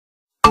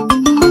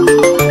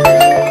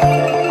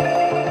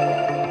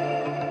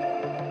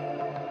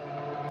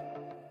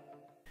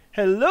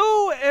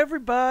Hello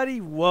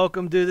everybody,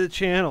 welcome to the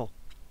channel.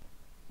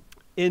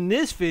 In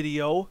this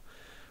video,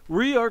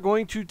 we are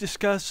going to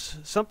discuss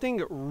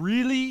something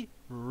really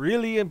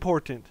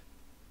important.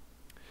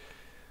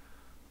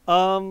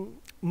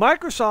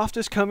 Microsoft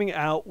is coming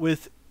out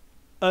with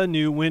a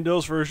new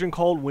Windows version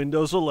called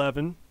Windows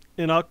 11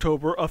 in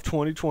October of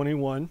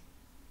 2021,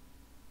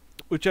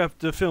 which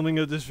after the filming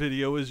of this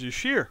video is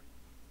this year.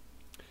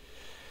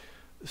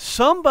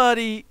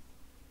 Somebody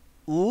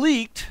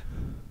leaked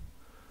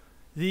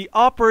the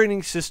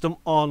operating system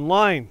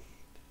online.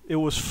 It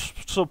was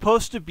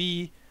supposed to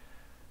be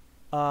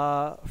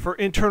for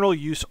internal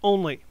use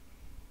only.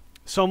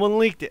 Someone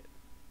leaked it.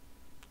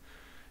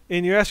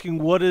 And you're asking,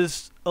 what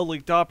is a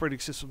leaked operating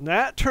system?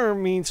 That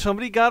term means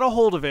somebody got a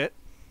hold of it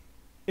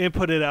and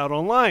put it out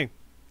online.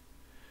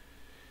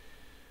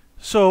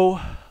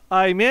 So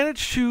I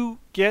managed to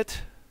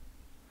get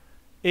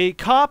a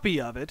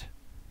copy of it,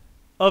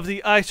 of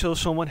the ISO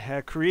someone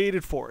had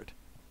created for it.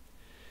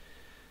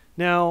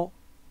 Now,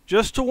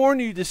 just to warn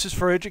you, this is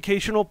for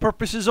educational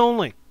purposes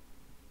only.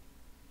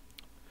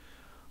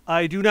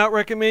 I do not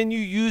recommend you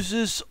use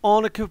this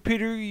on a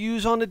computer you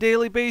use on a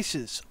daily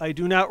basis. I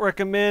do not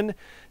recommend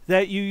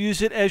that you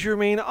use it as your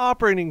main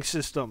operating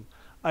system.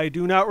 I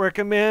do not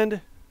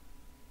recommend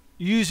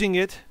using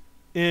it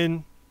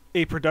in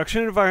a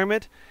production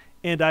environment,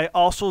 and I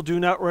also do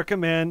not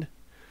recommend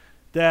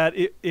that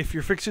if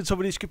you're fixing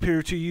somebody's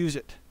computer to use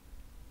it.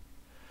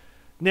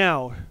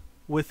 Now,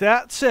 with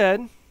that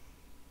said,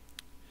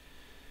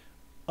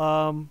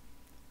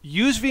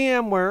 use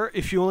VMware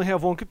if you only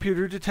have one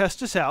computer to test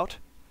this out.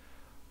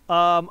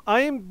 I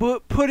am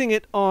putting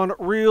it on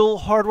real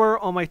hardware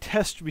on my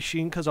test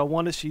machine because I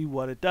want to see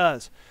what it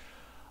does.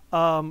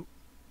 I'm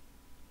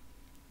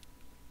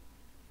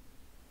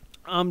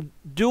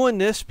doing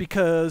this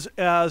because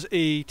as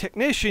a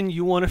technician,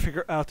 you want to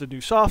figure out the new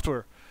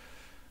software.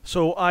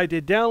 So I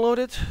did download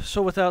it.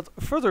 So without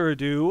further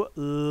ado,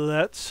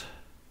 let's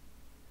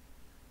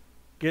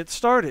get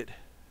started.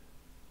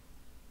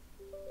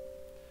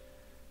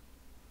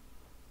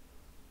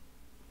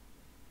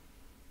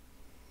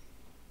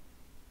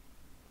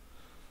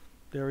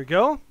 There we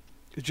go.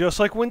 Just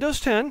like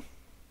Windows 10.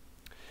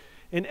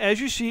 And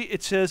as you see,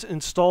 it says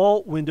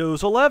install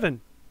Windows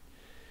 11.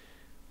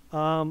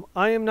 I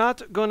am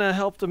not going to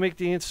help to make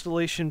the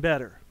installation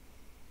better.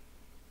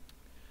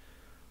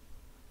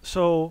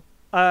 So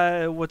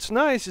what's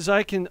nice is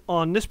I can,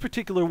 on this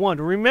particular one,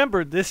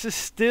 remember this is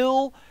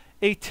still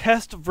a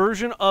test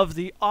version of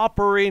the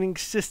operating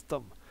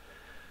system.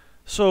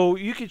 So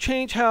you can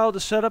change how the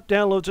setup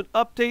downloads and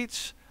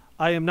updates.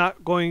 I am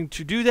not going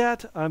to do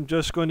that. I'm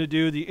just going to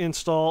do the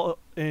install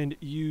and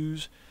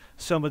use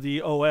some of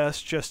the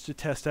OS just to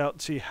test out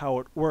and see how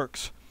it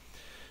works.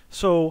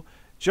 So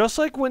just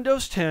like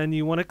Windows 10,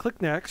 you want to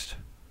click Next,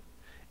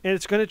 and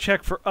it's going to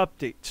check for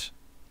updates.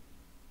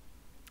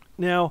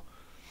 Now,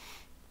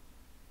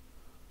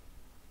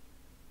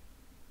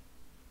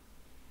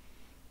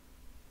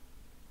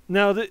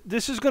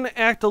 this is going to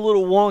act a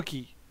little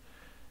wonky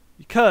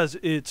because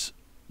it's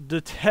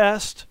the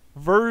test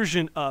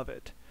version of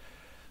it.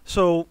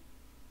 So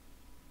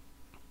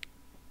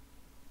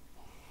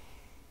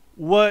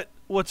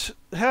what's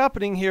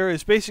happening here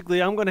is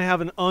basically I'm going to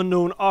have an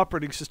unknown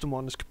operating system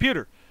on this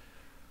computer.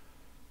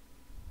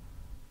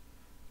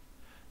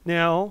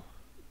 Now,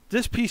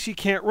 this PC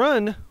can't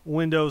run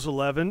Windows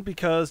 11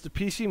 because the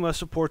PC must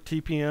support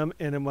TPM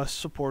and it must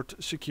support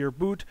secure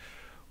boot,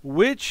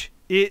 which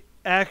it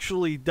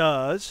actually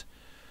does.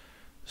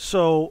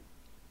 So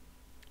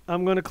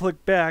I'm going to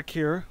click back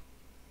here.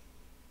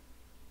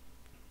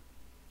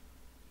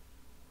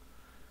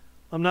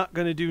 I'm not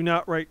going to do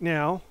not right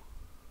now.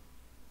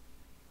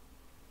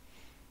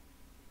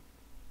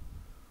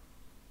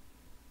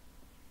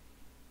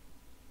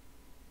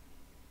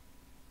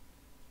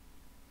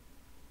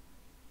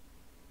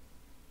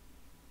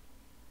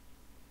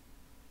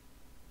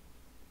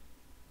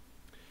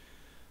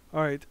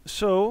 All right,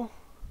 so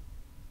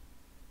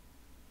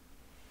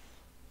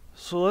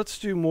let's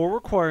do more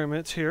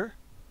requirements here.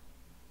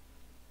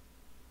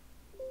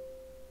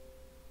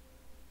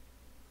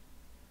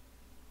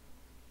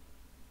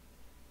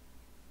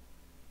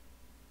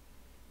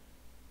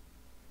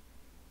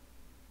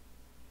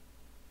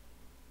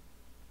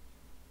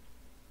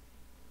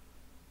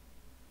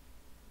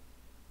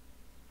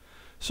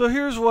 So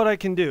here's what I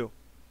can do.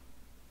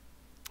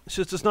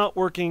 Since it's not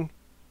working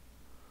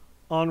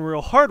on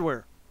real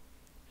hardware,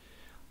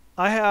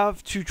 I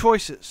have two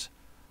choices.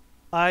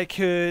 I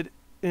could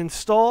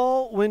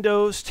install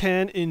Windows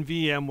 10 in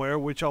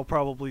VMware, which I'll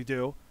probably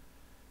do,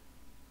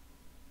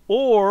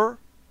 or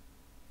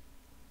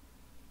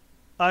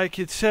I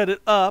could set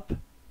it up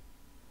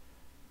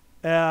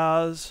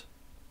as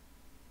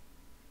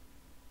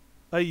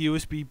a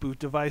USB boot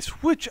device,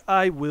 which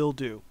I will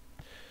do.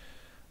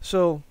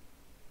 So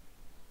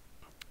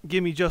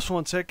give me just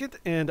 1 second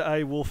and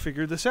I will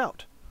figure this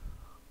out.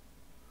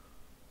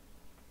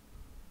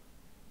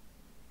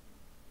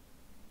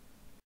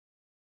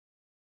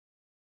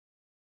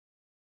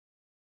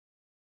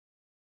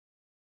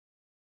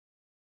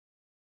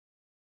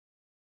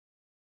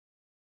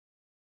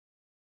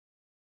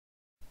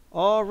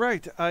 All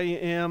right, I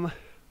am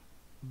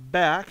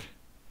back.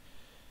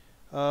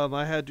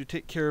 I had to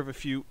take care of a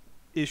few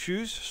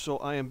issues, so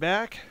I am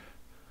back.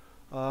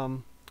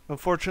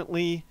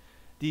 Unfortunately,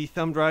 the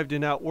thumb drive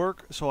did not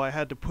work, so I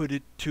had to put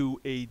it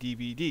to a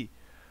DVD.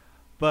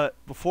 But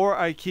before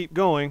I keep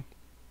going,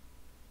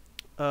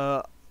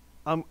 I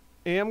am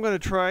going to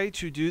try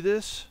to do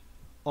this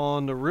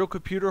on the real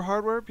computer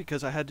hardware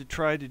because I had to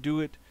try to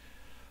do it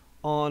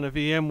on a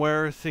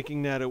VMware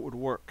thinking that it would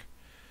work.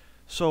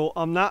 So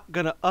I'm not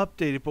going to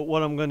update it, but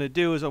what I'm going to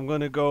do is I'm going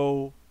to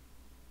go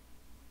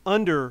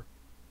under,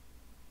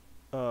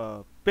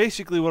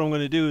 basically what I'm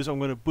going to do is I'm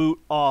going to boot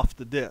off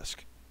the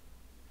disk.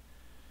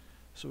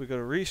 So we go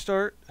to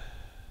restart.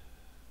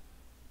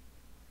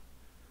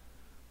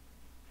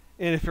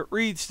 And if it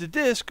reads the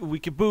disk, we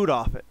can boot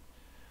off it.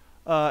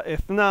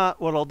 If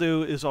not, what I'll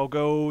do is I'll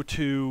go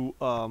to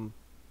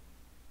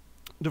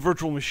the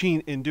virtual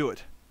machine and do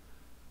it.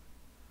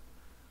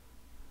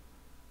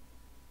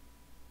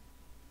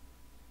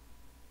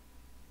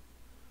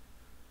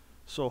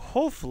 So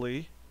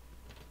hopefully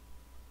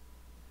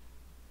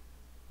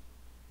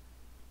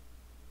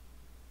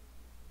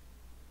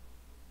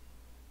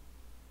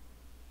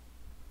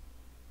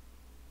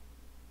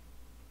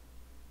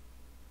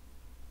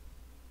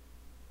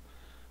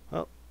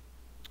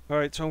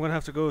alright, so I'm going to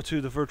have to go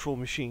to the virtual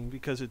machine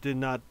because it did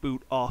not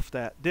boot off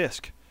that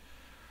disk.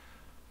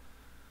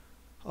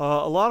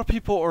 A lot of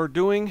people are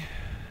doing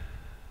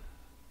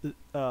the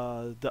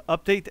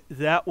update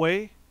that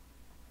way.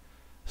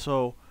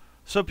 So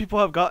some people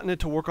have gotten it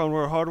to work on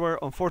real hardware.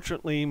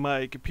 Unfortunately,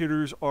 my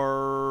computers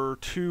are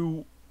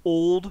too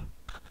old.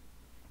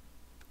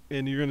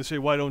 And you're going to say,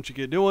 why don't you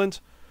get new ones?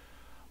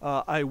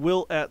 I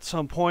will at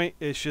some point.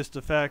 It's just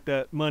the fact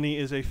that money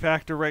is a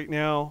factor right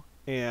now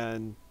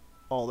and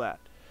all that.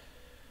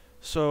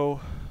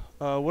 So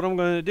what I'm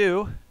going to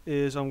do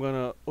is I'm going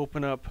to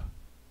open up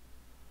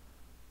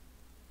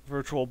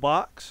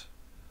VirtualBox.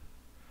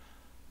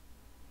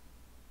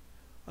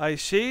 I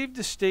saved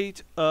the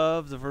state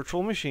of the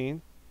virtual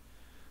machine,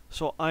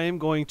 so I am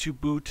going to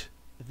boot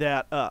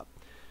that up.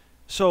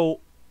 So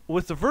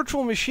with the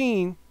virtual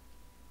machine,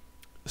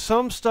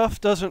 some stuff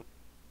doesn't,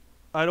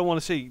 I don't want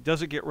to say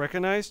doesn't get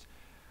recognized,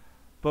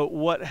 but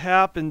what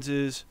happens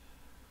is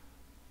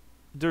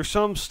there's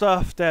some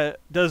stuff that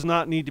does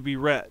not need to be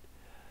read.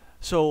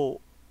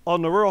 So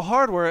on the real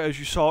hardware, as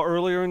you saw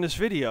earlier in this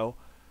video,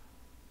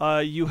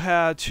 you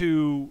had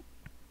to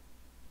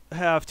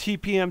have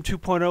TPM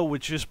 2.0,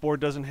 which this board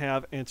doesn't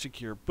have, and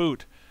secure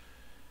boot.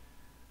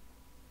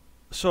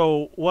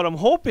 So what I'm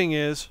hoping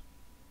is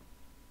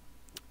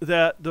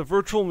that the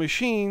virtual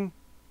machine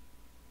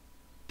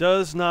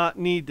does not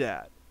need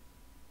that.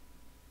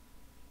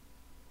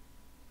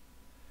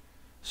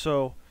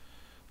 So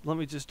let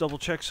me just double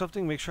check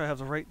something, make sure I have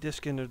the right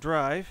disk in the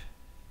drive.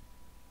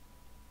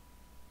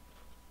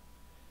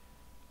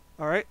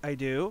 Alright, I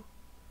do.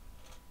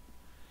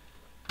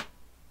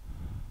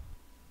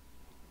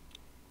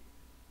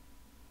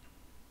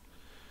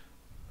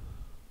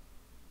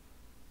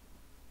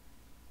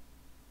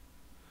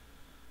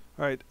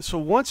 Alright, so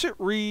once it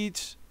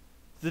reads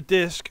the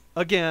disk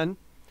again,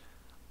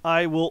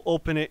 I will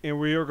open it and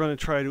we are going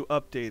to try to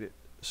update it.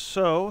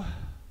 So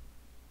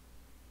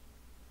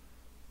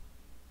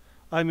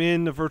I'm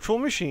in the virtual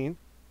machine.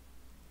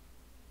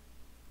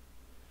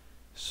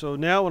 So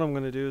now what I'm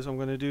going to do is I'm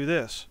going to do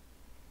this.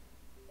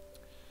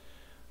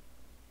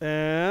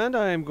 And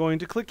I am going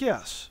to click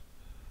yes.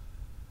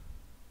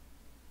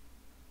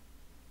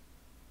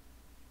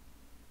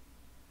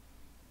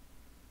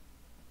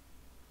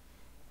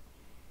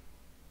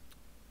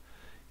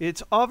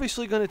 It's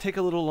obviously going to take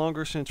a little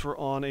longer since we're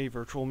on a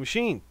virtual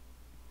machine.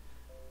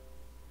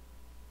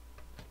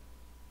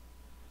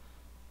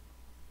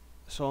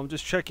 So I'm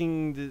just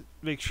checking to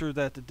make sure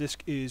that the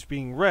disk is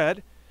being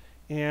read,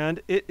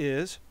 and it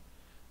is.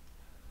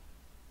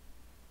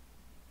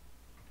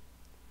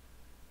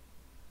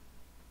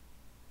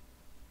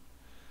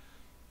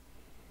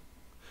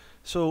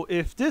 So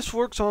if this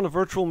works on a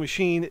virtual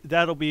machine,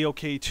 that'll be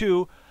okay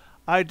too.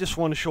 I just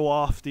want to show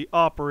off the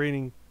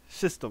operating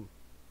system.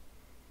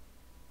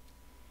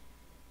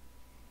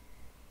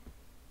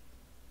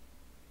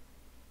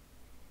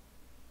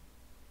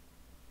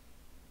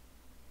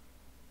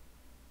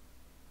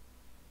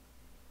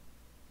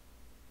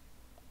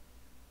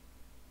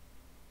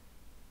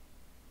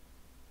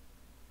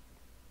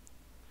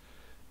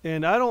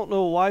 And I don't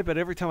know why, but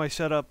every time I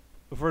set up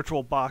a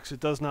VirtualBox, it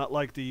does not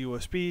like the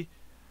USB.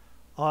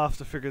 I'll have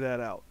to figure that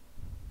out.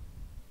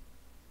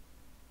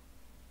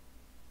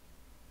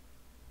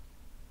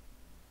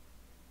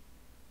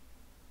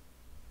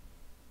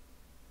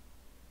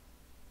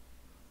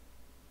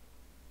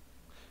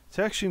 It's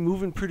actually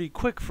moving pretty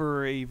quick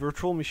for a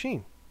virtual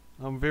machine.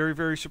 I'm very,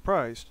 very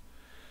surprised.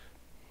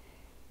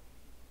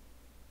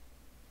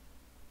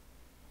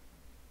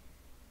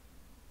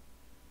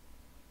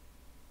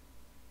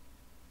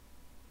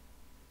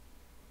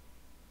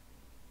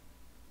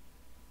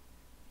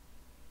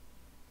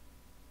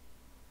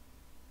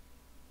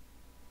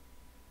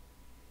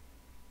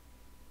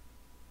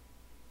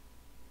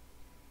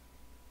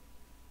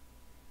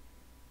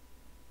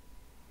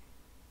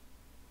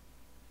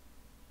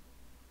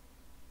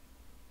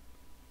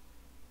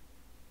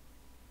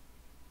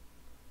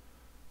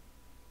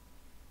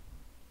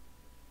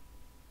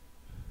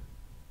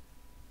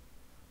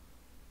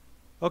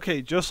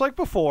 Okay, just like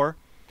before,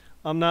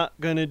 I'm not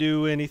going to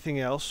do anything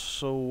else.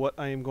 So what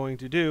I am going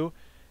to do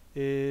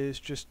is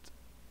just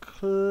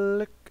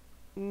click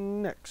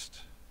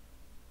next.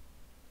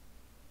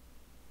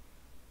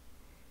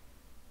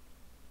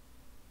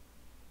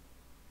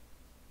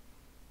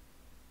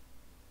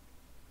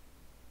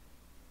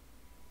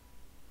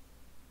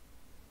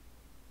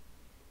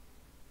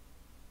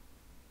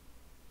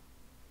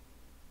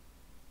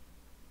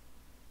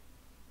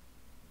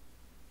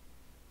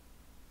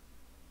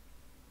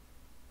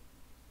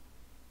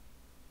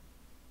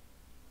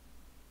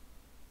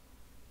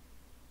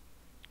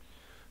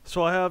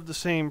 So I have the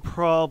same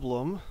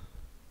problem.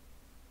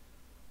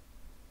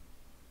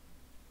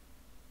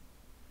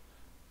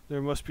 There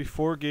must be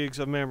 4 gigs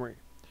of memory.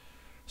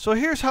 So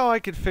here's how I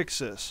could fix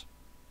this.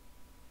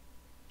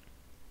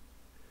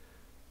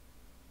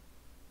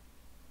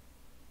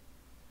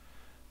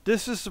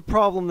 This is the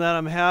problem that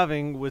I'm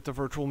having with the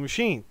virtual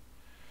machine.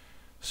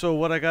 So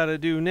what I got to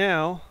do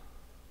now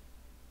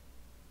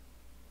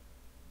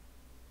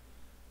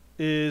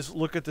is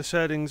look at the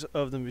settings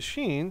of the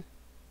machine.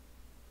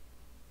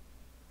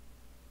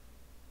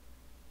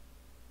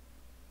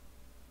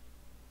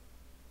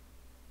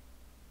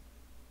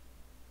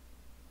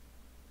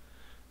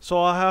 So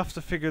I'll have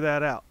to figure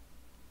that out.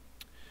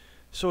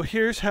 So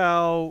here's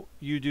how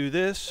you do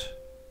this.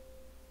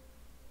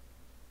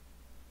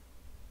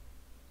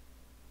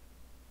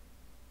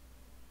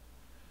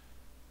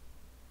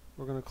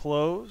 We're going to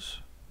close.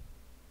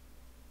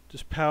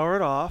 Just power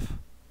it off.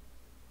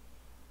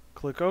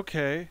 Click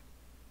OK.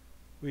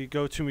 We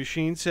go to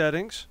machine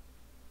settings.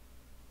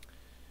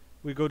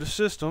 We go to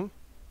system.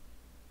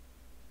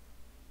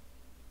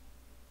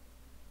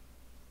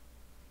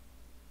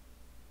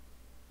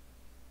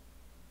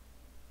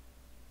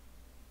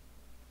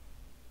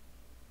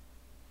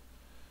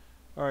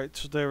 Alright,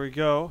 so there we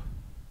go.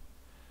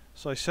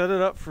 So I set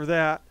it up for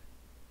that.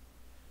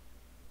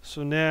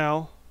 So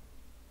now,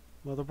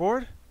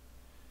 motherboard,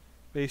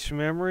 base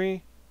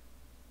memory,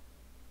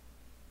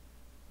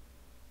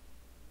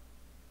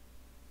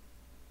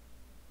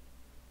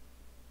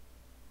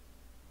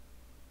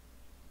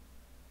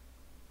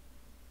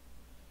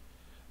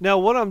 now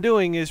what I'm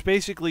doing is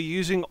basically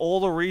using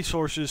all the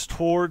resources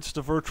towards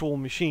the virtual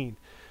machine.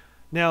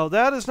 Now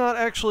that is not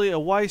actually a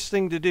wise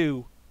thing to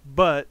do,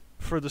 but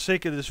for the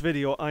sake of this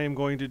video, I am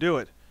going to do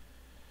it.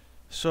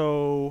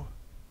 So,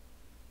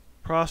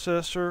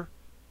 processor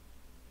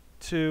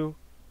 2.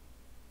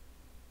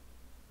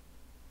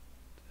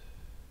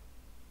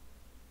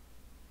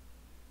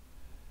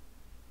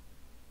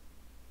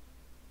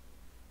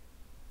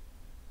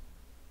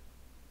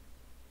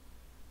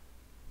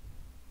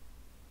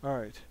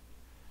 Alright,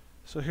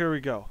 so here we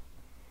go.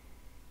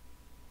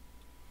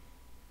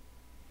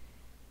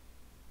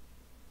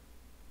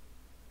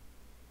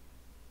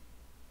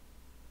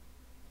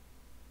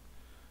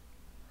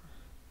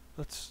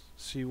 Let's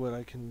see what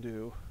I can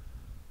do.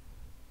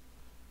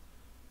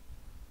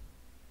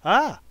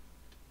 Ah!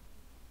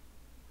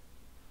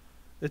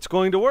 It's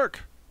going to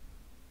work.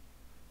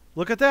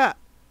 Look at that.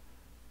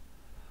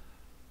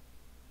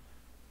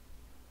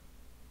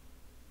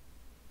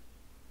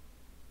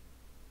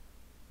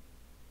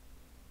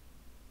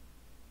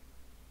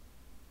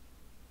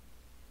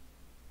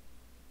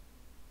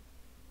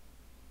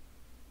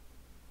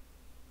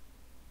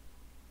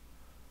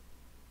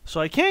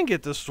 So I can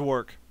get this to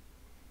work.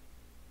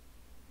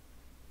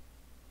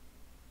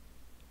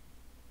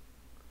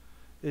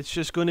 It's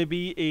just going to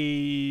be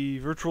a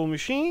virtual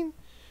machine,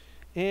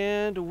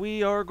 and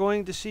we are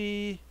going to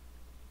see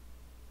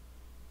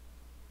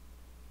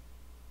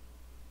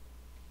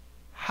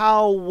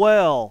how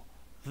well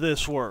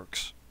this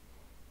works.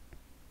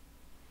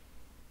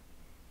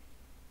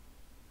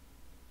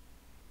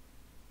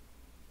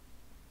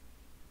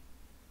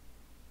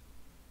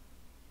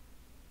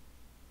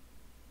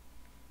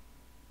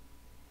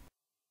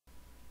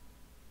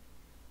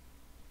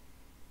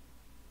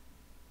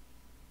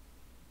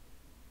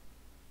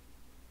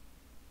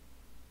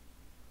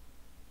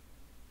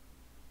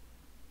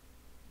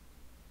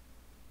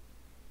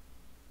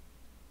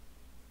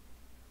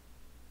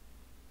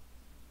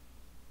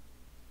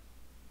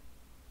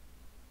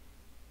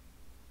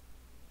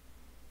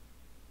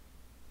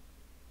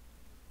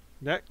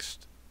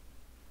 Next.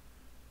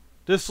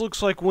 This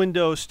looks like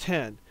Windows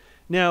 10.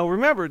 Now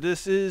remember,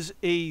 this is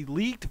a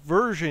leaked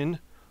version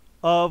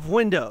of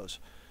Windows.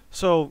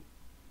 So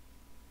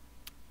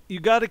you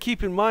got to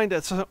keep in mind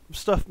that some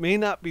stuff may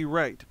not be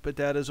right, but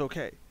that is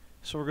okay.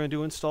 So we're going to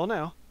do install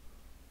now.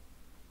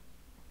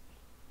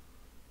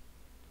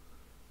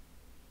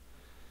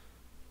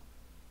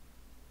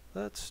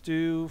 Let's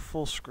do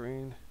full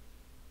screen.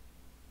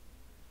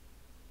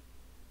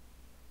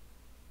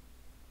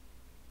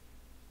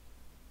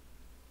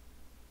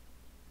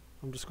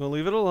 I'm just going to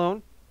leave it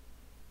alone.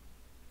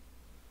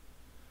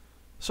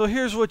 So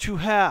here's what you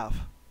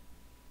have.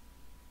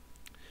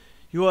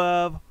 You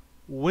have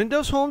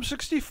Windows Home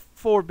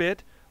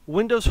 64-bit,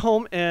 Windows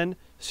Home N,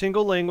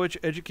 Single Language,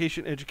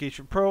 Education,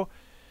 Education Pro,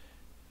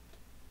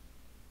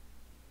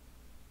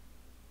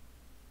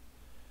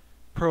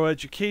 Pro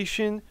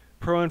Education,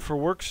 Pro Info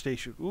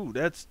Workstation. Ooh,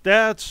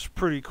 that's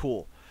pretty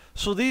cool.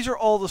 So these are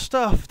all the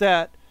stuff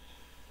that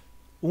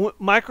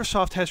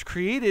Microsoft has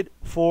created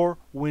for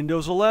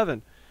Windows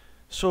 11.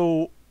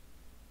 So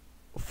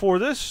for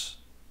this,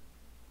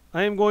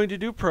 I am going to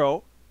do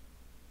Pro.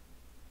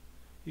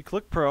 You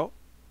click Pro,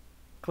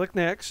 click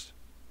Next.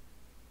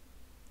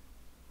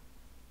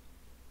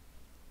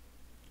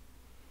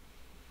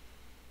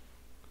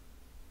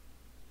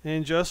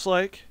 And just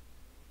like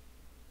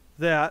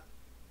that,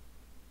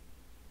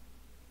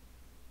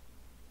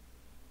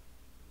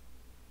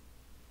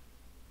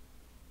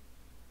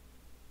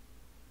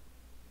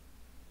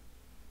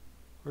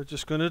 we're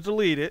just going to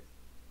delete it.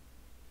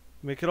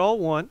 Make it all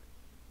one.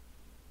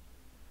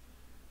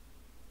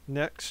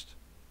 Next.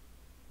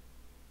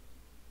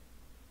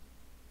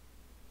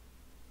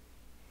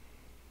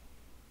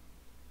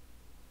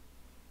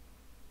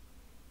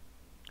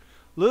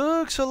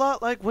 Looks a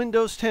lot like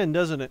Windows 10,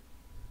 doesn't it?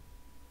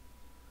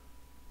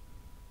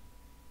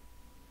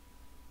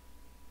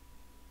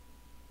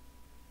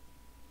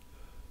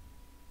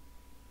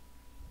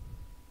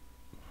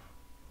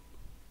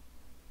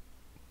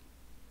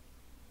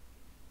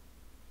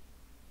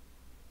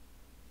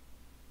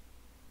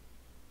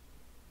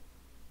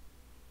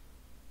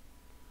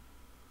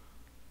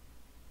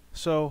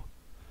 So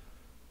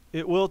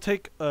it will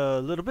take a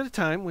little bit of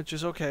time, which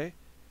is okay.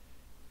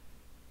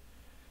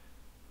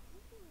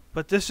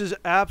 But this is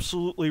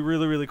absolutely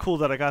really, really cool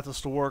that I got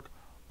this to work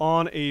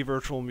on a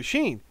virtual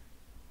machine.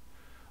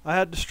 I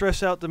had to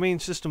stress out the main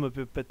system a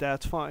bit, but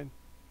that's fine.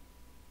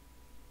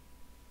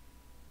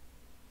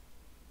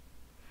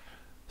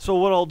 So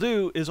what I'll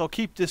do is I'll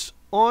keep this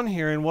on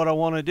here, and what I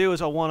want to do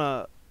is I want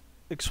to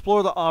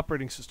explore the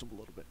operating system a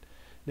little bit.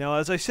 Now,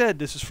 as I said,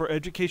 this is for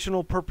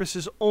educational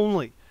purposes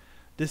only.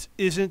 This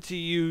isn't to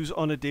use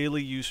on a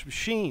daily use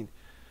machine.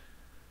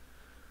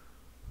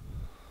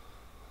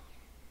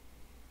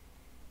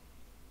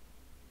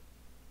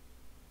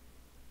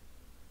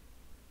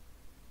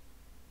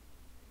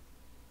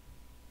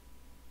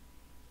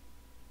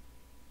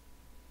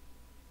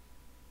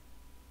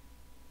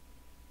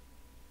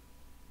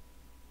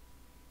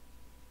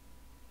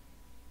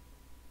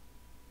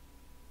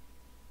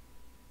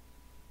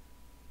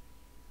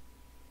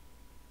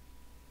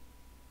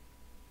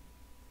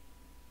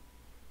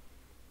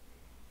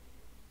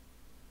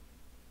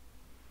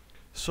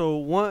 So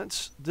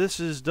once this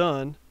is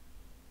done,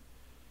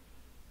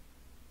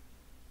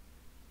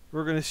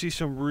 we're going to see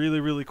some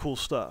really, really cool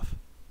stuff.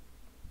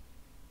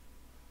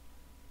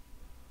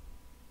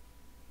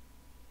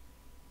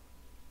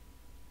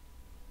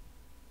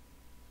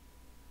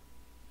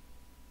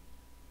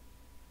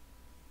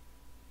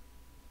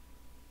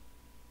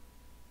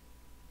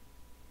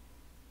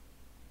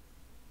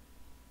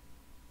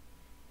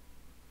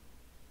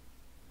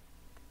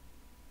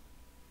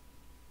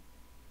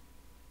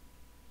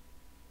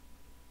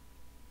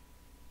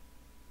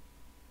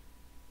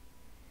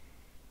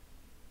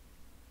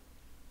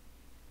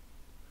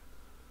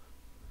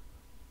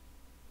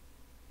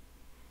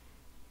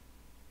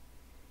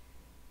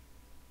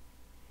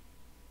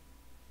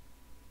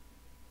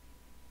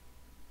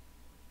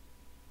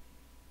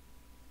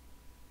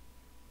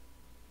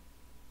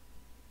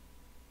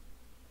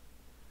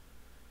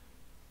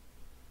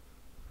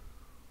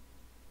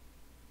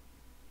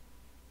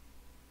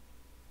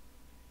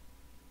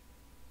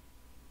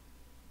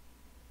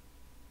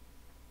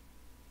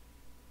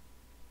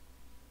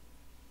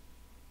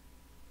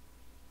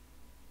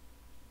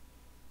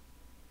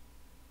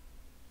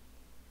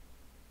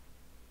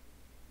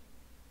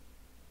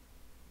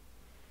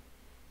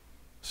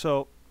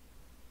 So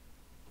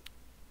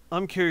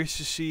I'm curious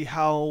to see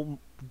how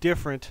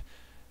different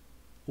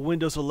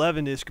Windows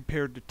 11 is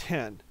compared to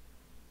 10.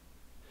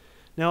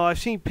 Now, I've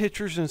seen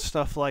pictures and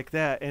stuff like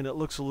that, and it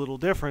looks a little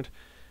different,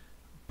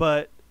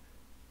 but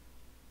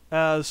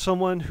as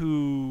someone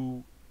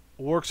who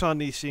works on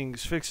these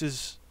things,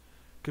 fixes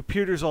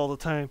computers all the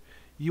time,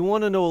 you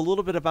want to know a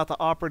little bit about the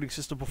operating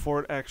system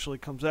before it actually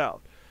comes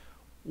out.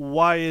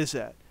 Why is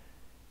that?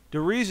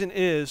 The reason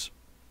is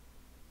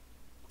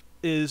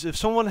if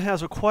someone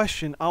has a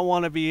question, I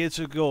want to be able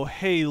to go,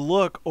 hey,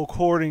 look,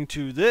 according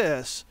to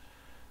this,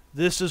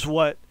 this is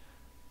what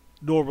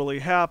normally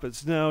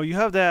happens. Now, you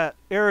have that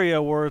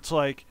area where it's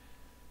like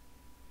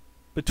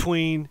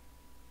between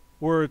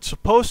where it's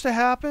supposed to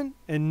happen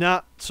and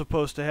not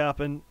supposed to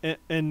happen,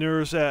 and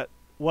there's that,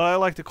 what I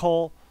like to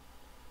call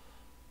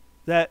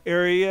that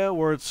area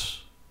where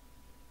it's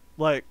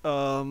like,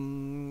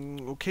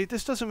 okay,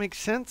 this doesn't make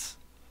sense.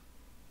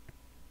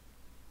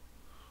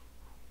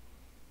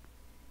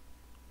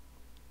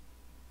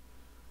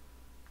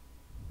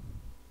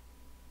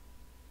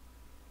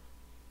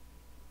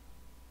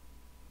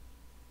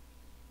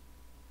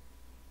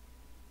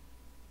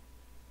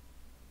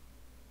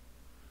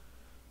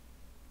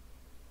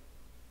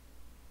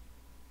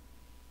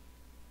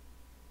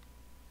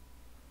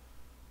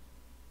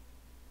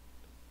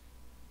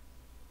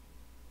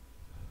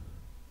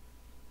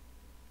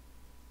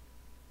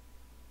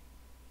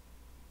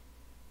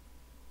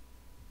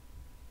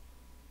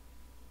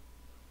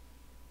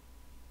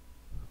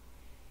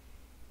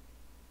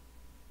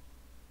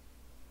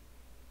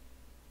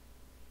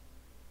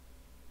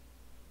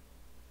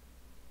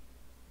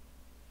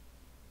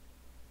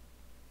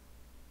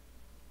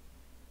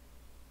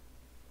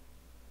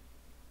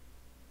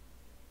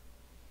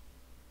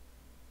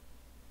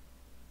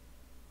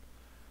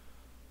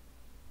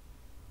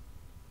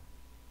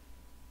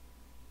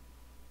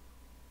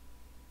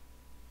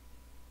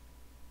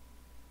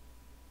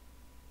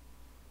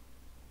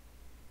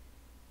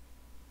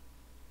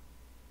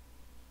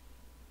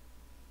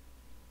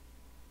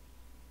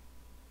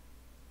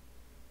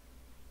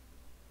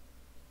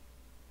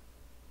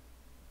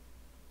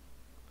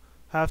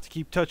 have to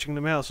keep touching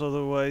the mouse,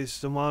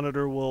 otherwise the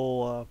monitor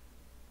will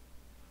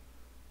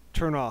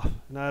turn off,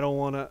 and I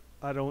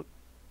don't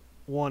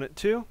want it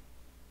to.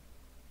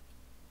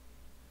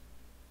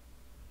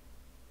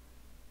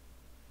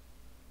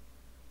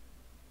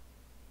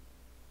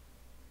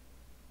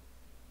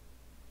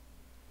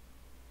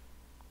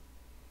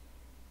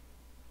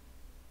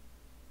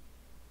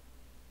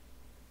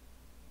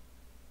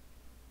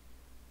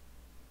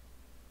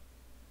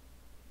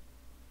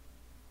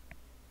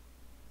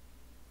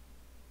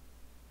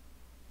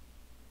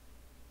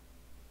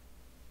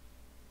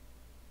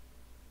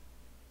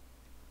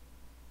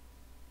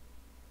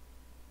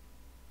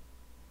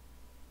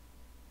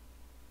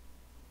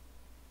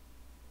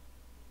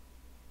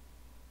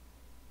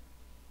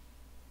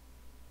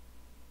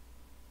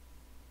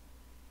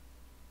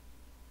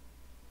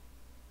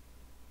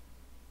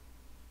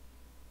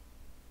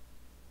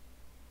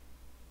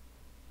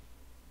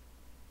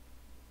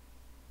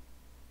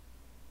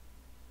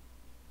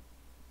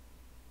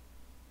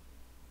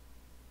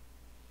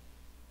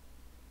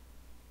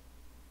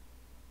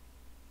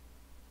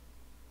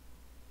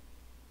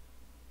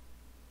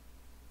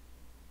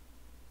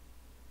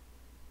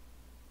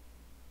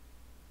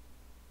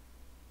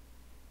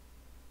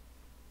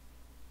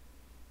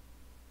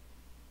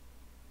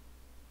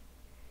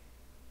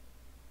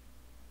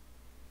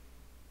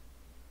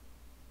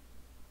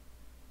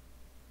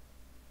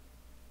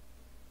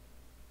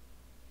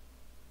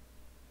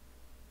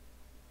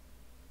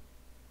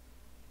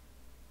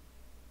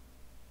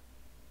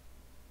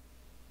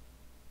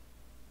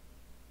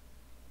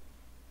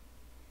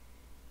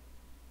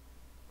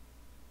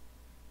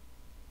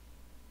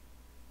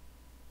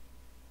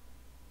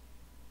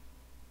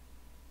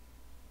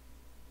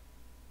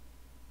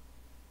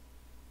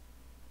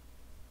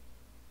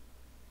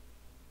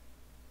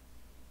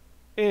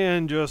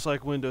 And just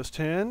like Windows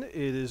 10, it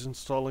is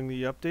installing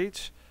the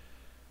updates.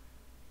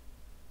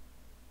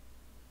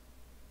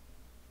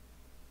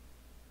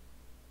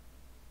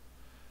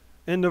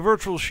 And the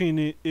virtual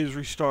machine is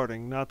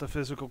restarting, not the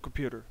physical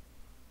computer.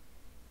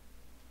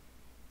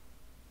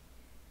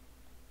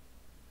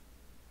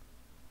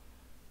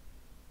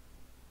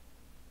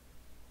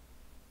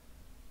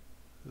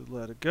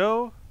 Let it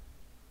go.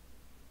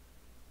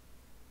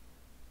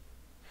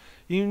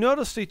 You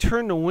notice they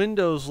turned the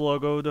Windows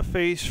logo to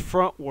face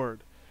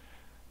frontward.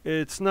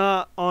 It's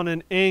not on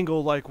an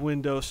angle like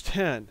Windows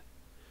 10.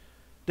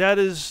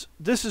 This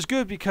is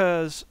good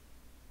because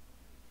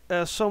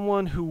as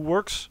someone who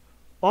works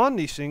on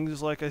these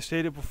things, like I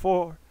stated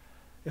before,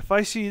 if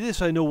I see this,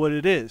 I know what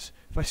it is.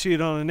 If I see it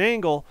on an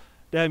angle,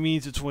 that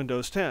means it's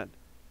Windows 10.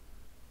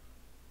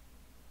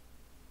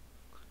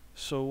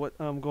 So what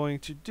I'm going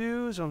to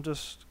do is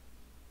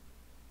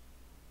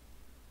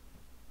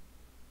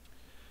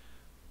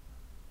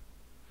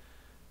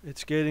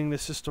it's getting the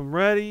system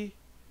ready,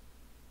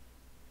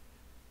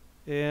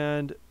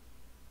 and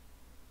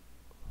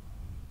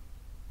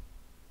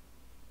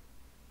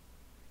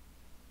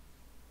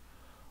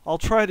I'll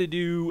try to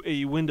do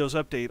a Windows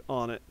update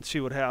on it and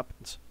see what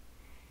happens.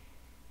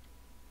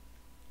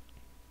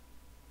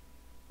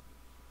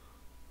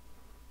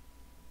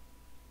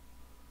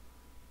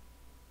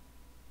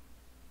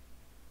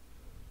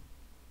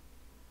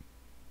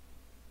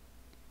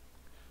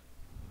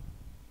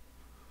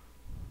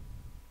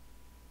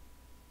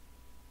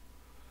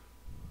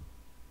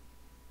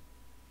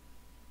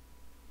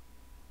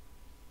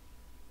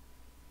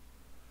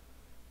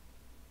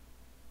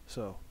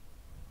 So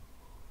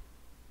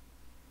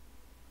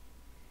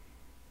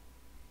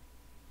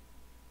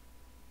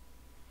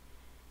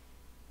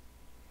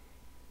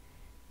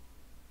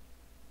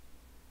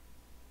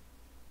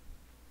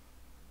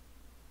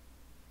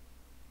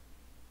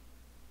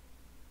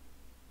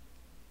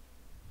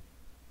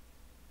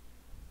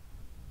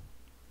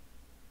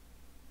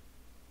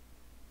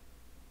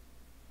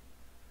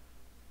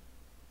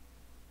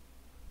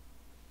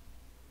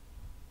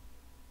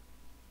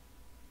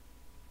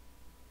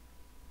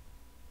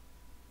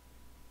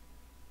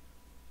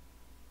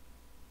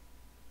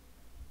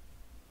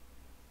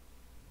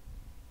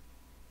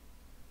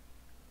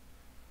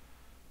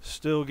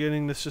still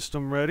getting the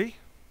system ready.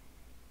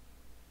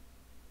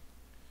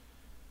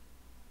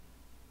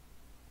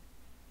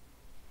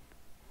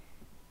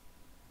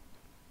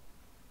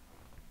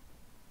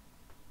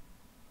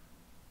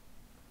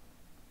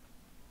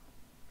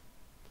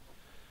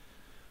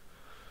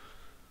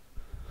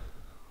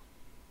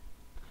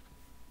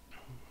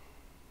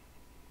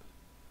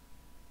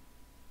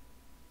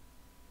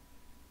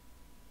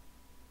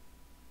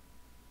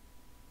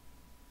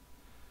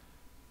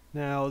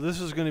 Now this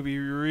is going to be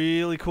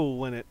really cool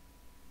when it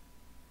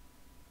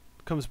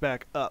comes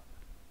back up.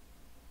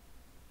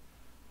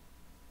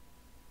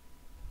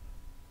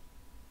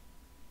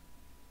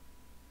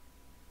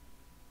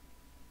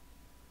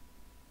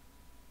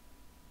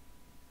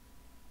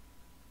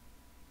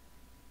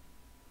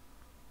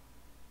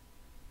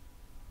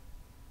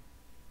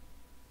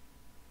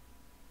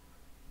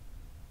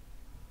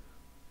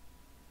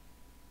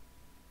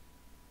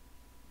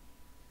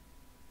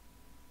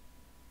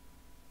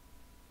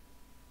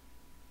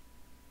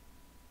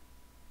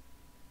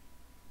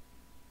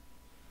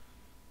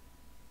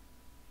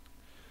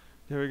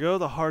 There we go.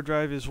 The hard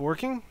drive is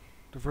working.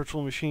 The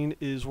virtual machine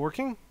is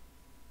working.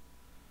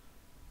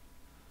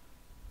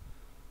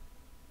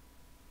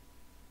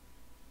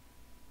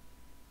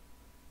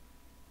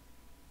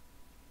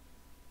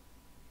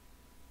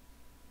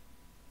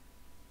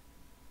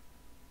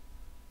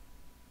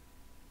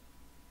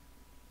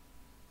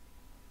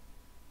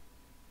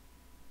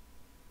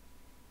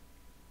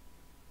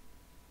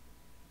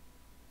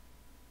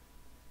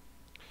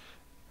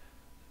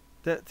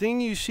 That thing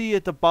you see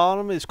at the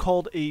bottom is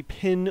called a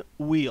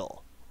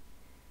pinwheel.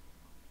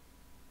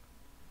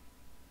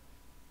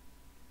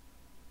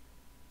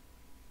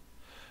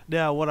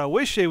 Now, what I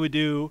wish they would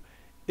do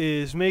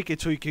is make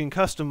it so you can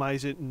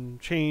customize it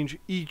and change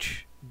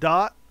each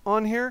dot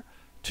on here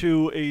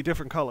to a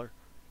different color.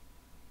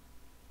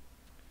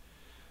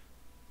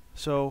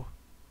 So,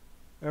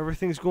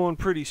 everything's going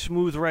pretty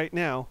smooth right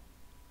now.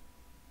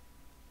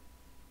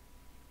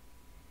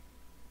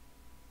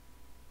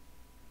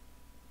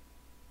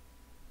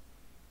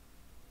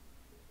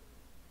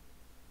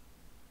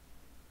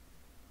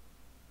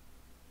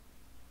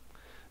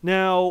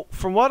 Now,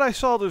 from what I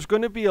saw, there's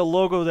going to be a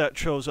logo that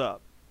shows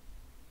up.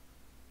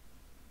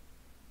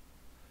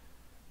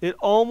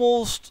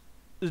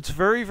 It's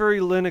very, very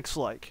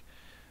Linux-like.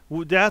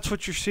 That's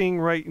what you're seeing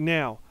right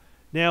now.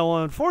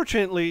 Now,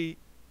 unfortunately,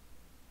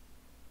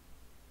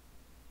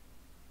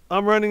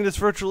 I'm running this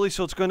virtually,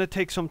 so it's going to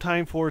take some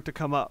time for it to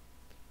come up.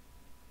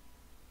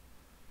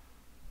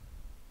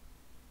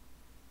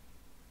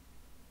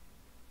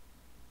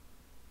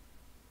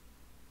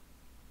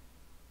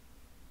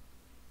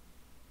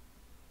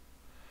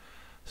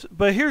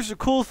 But here's the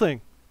cool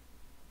thing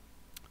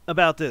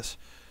about this.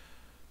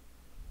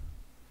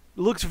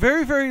 It looks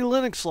very, very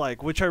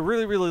Linux-like, which I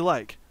really, really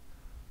like.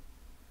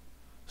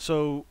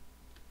 So,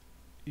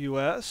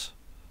 US.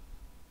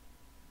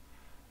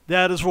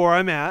 That is where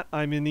I'm at.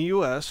 I'm in the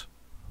US.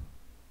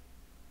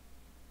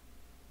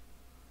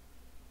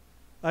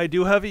 I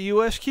do have a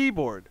US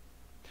keyboard.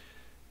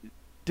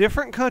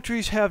 Different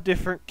countries have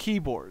different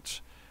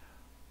keyboards.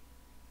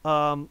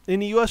 In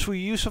the US, we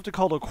use something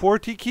called a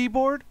QWERTY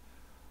keyboard.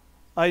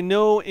 I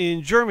know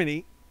in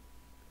Germany,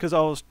 because I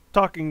was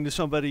talking to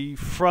somebody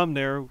from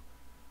there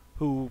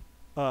who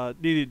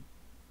needed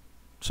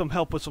some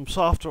help with some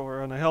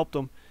software, and I helped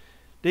them.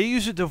 They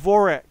use a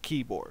Dvorak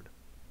keyboard.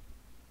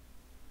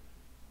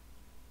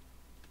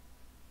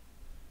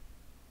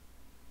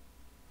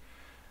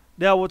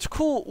 Now, what's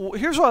cool,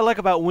 here's what I like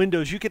about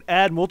Windows. You can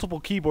add multiple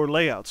keyboard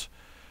layouts.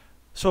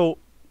 So,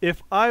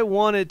 if I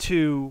wanted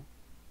to,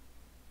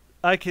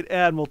 I could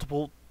add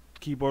multiple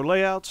keyboard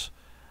layouts.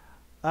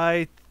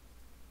 I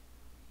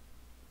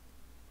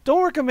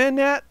don't recommend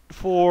that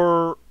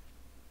for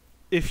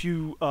if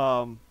you,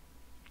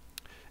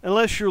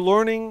 unless you're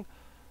learning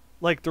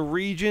like the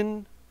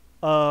region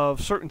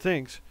of certain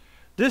things.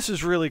 This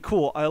is really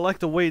cool. I like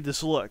the way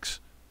this looks.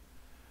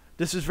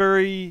 This is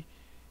very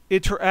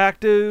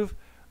interactive,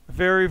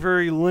 very,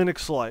 very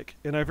Linux-like,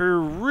 and I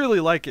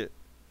really like it.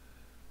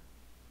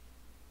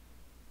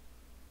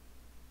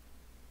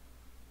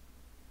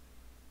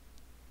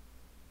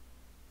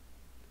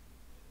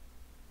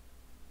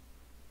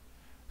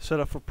 Set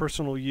up for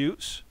personal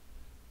use.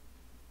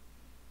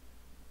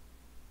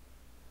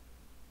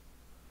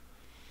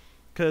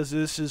 Because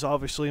this is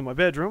obviously in my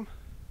bedroom.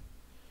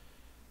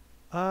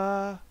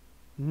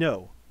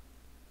 No.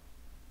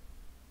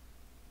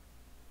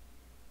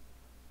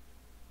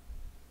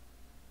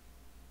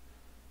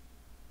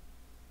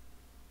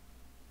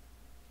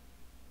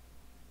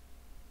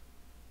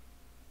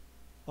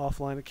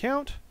 Offline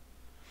account.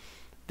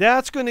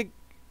 That's going to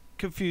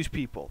confuse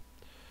people.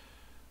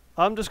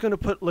 I'm just going to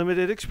put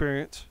limited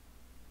experience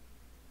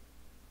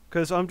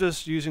because I'm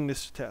just using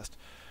this to test.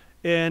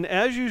 And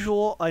as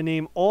usual, I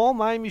name all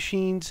my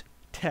machines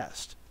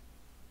test.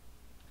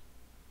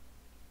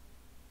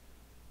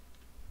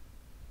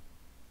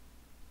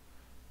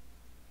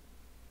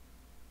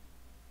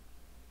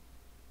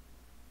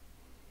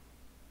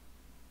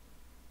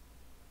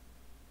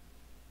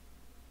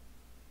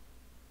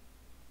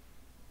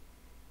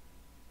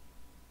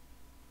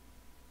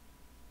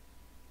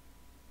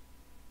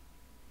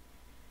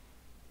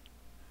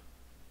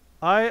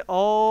 I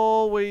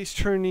always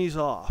turn these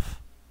off.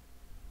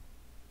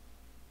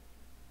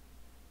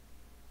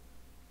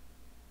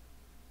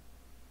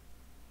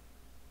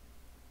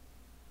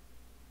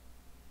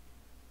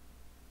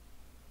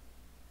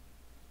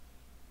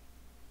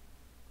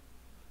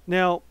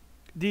 Now,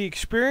 the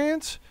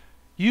experience,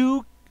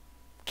 you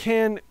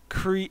can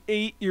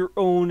create your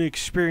own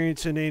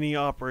experience in any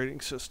operating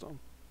system.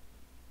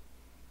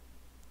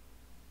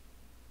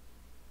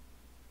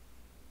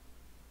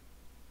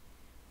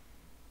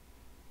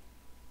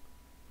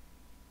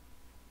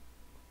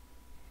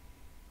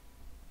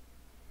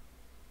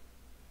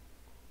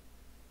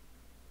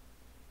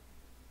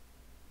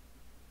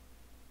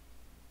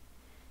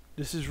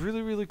 This is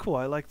really, really cool.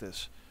 I like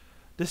this.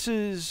 This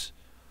is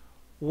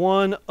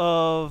one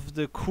of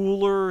the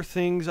cooler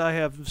things I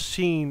have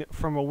seen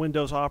from a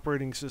Windows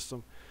operating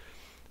system.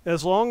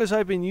 As long as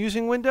I've been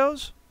using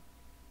Windows,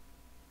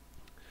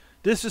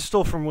 this is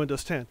still from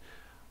Windows 10.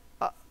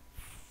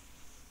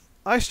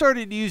 I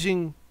started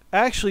using,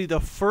 actually the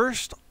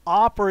first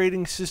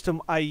operating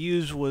system I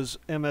used was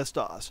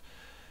MS-DOS.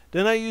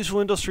 Then I used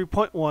Windows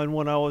 3.1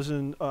 when I was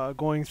in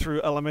going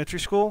through elementary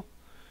school.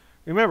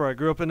 Remember, I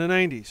grew up in the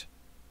 90s.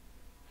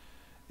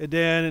 And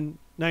then in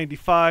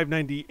 95,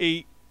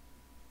 98,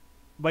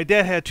 my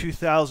dad had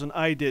 2000,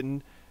 I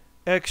didn't.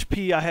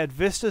 XP, I had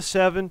Vista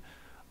 7.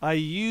 I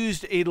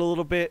used 8 a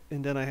little bit,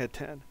 and then I had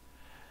 10.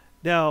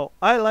 Now,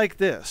 I like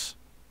this.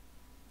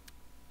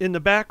 In the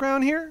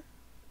background here,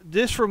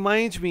 this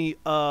reminds me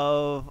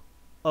of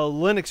a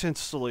Linux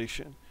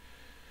installation.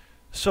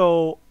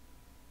 So,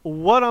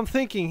 what I'm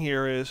thinking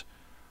here is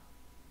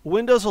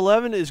Windows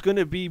 11 is going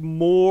to be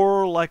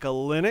more like a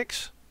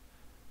Linux.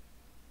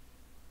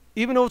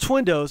 Even though it's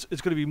Windows,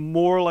 it's going to be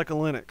more like a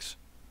Linux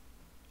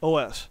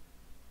OS.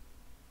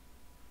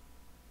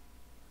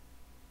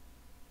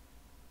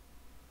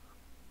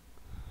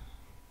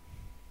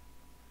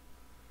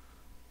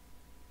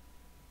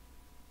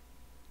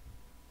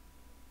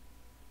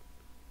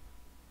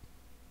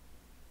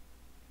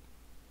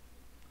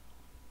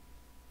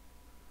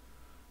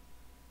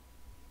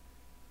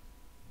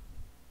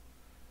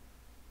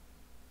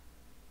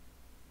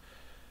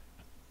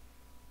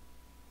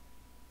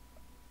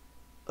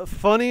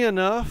 Funny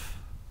enough,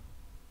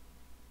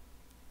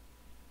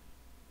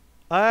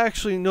 I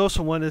actually know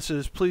someone that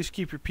says, please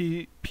keep your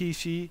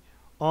PC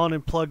on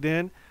and plugged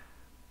in.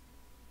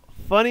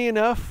 Funny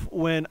enough,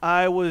 when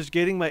I was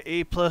getting my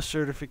A+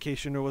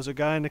 certification, there was a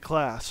guy in the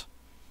class.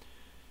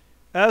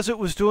 As it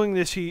was doing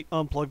this, he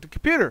unplugged the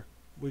computer.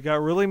 We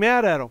got really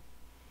mad at him.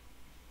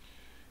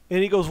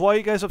 And he goes, why are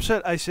you guys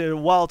upset? I said,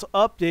 while it's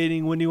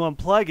updating, when you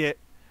unplug it,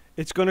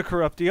 it's going to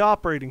corrupt the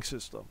operating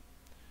system.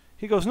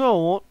 He goes, no,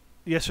 it won't.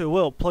 Yes, it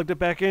will. Plugged it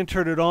back in,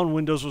 turned it on,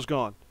 Windows was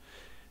gone.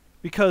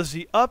 Because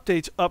the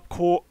updates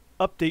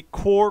update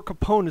core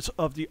components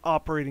of the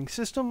operating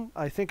system.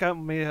 I think I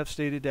may have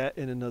stated that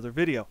in another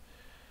video.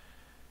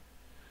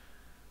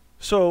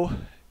 So,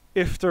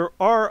 if there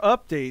are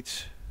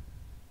updates,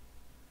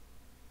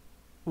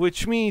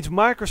 which means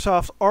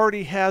Microsoft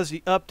already has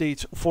the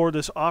updates for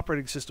this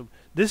operating system.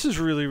 This is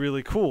really,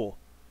 really cool.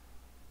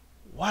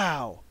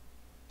 Wow.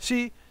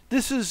 See,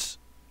 this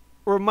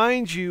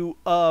reminds you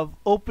of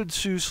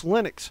OpenSUSE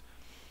Linux.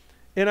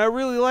 And I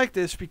really like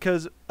this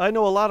because I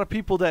know a lot of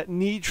people that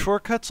need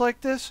shortcuts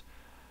like this.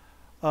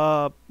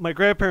 My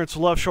grandparents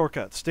love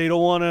shortcuts. They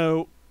don't want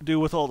to do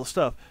with all the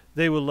stuff.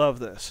 They would love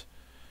this.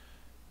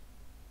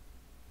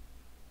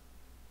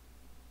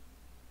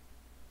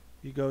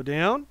 You go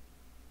down.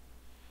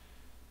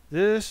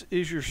 This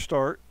is your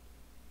start.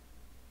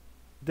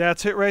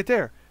 That's it right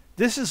there.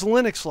 This is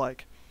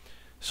Linux-like.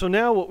 So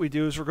now what we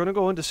do is we're going to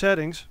go into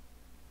settings.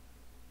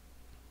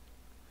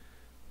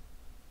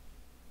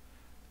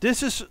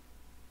 This is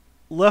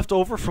left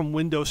over from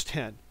Windows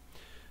 10.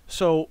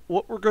 So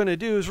what we're going to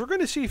do is we're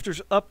going to see if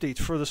there's updates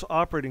for this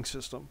operating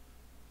system.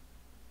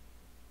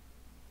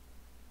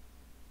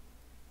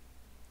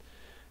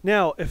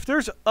 Now, if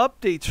there's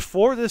updates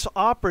for this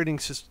operating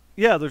system,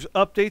 yeah, there's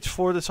updates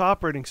for this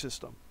operating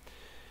system.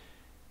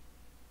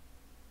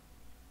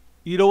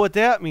 You know what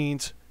that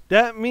means?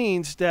 That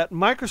means that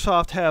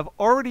Microsoft have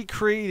already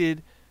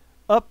created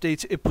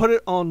updates. It put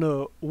it on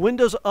the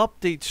Windows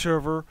Update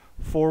server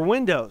for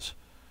Windows.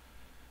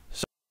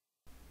 So,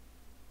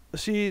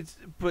 see,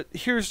 but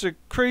here's the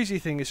crazy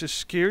thing. It's a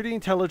security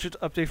intelligence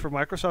update for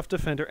Microsoft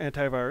Defender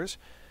antivirus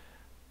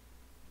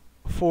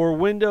for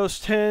Windows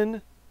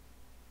 10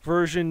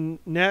 version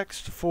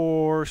next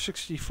for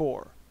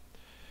 64.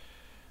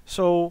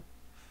 So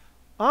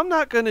I'm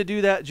not going to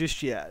do that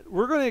just yet.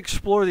 We're going to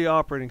explore the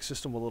operating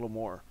system a little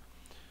more.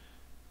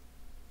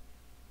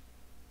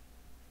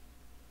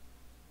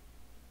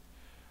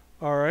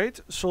 Alright,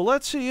 so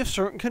let's see if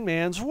certain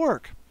commands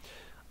work.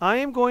 I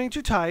am going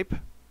to type...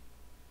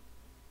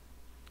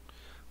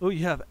 Oh,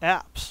 you have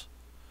apps.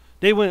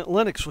 They went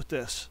Linux with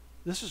this.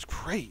 This is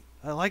great.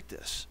 I like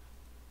this.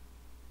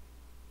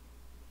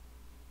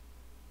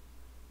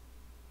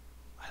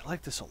 I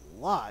like this a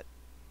lot.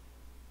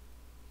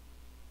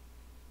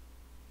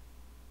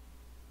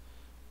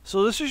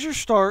 So this is your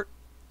start,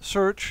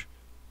 search,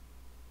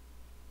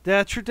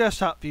 that's your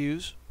desktop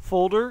views,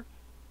 folder,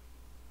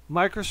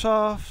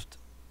 Microsoft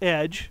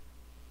Edge,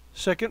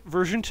 second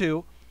version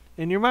 2,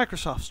 and your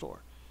Microsoft Store.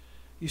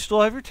 You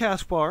still have your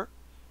taskbar,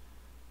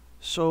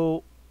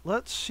 so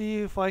let's see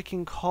if I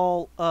can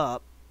call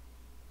up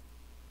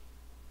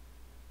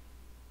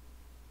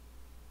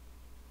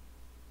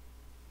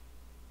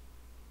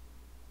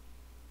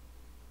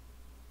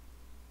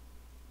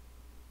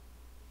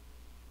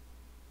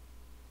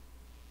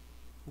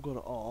go to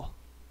all.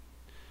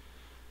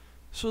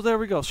 So there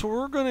we go. So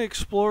we're going to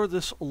explore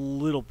this a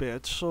little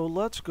bit. So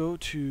let's go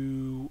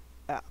to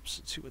apps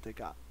and see what they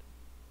got.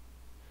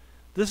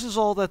 This is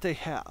all that they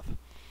have.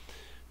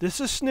 This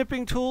is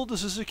snipping tool,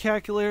 this is a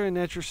calculator, and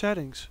that's your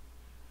settings.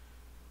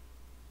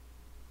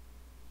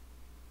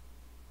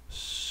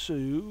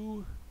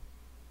 So,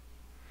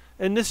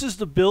 and this is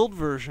the build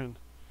version.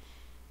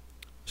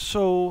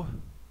 So,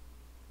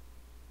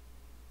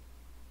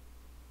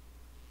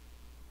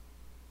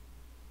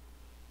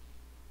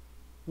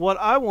 what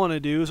I want to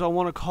do is I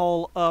want to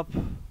call up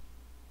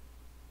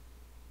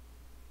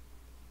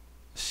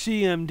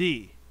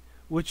CMD,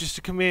 which is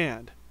the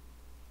command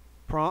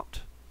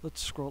prompt.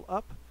 Let's scroll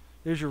up.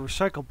 There's your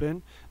recycle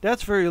bin.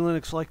 That's very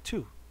Linux-like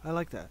too. I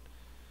like that.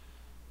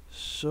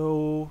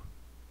 So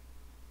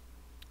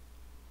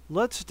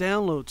let's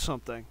download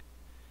something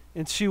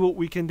and see what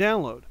we can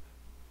download.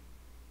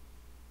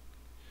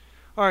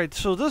 Alright,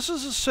 so this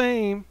is the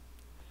same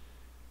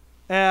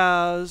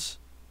as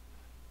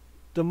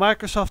the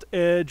Microsoft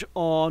Edge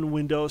on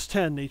Windows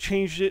 10. They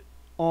changed it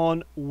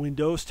on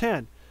Windows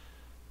 10.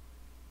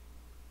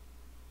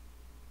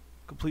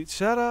 Complete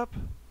setup.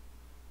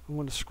 I'm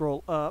going to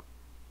scroll up.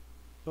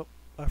 Oh,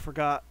 I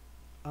forgot.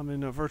 I'm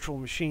in a virtual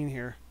machine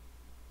here.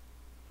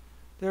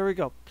 There we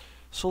go.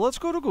 So let's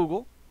go to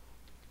Google.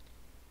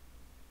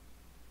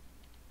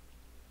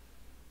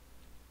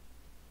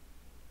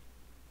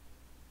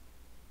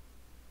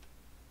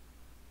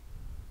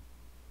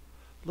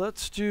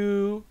 Let's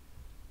do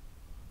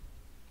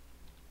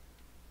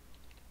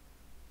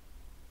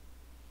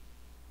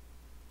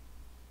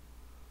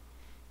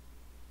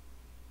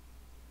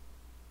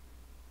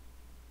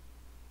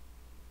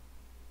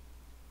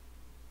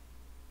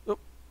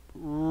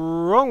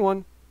wrong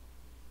one.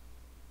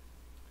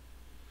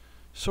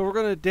 So we're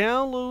going to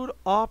download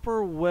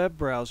Opera web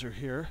browser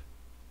here.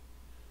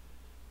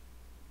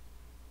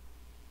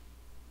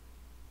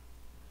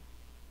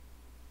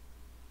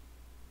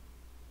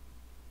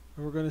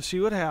 And we're going to see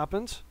what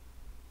happens.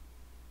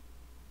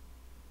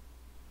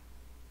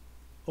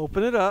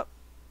 Open it up.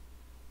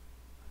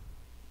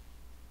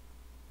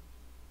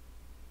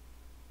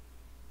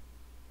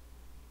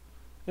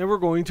 And we're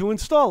going to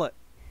install it.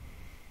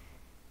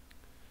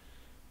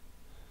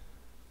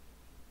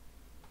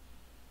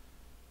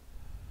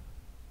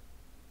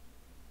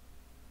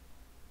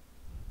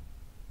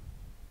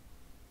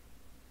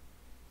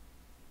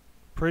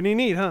 Pretty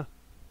neat, huh?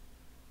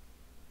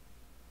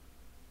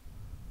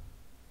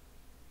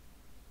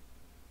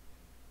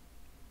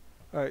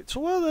 Alright, so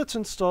while that's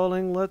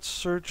installing, let's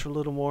search a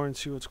little more and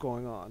see what's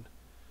going on.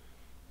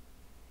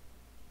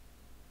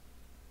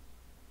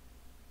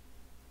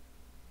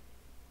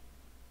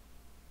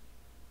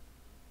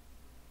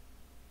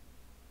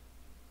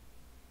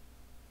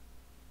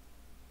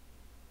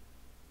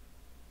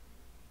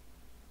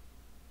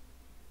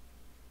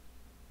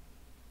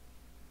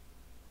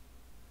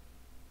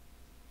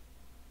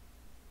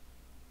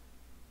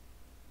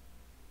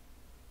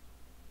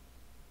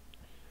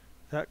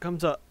 That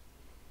comes up.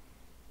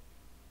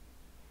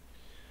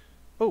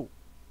 Oh.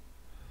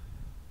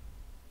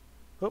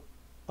 Oh,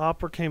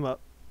 Opera came up.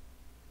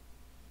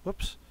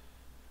 Whoops.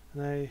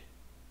 And I...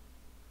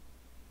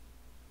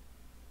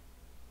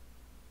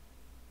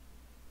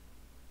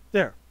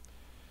 There.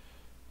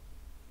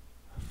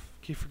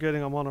 Keep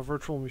forgetting I'm on a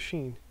virtual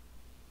machine.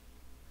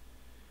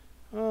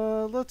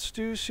 Let's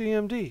do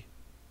CMD.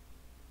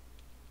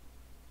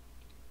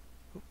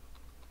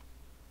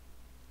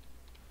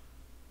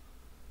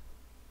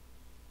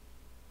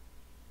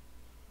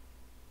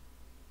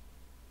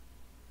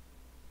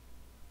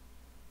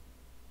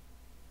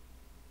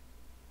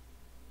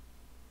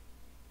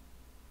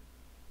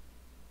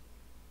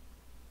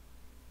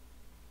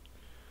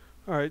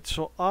 Alright,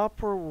 so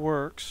Opera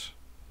works.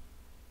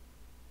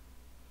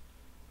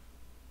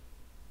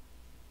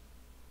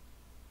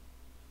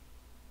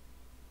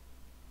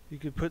 You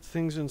could put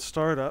things in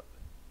startup.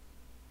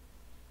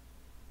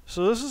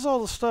 So this is all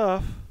the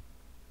stuff.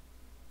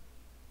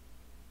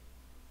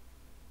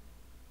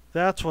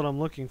 That's what I'm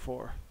looking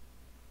for.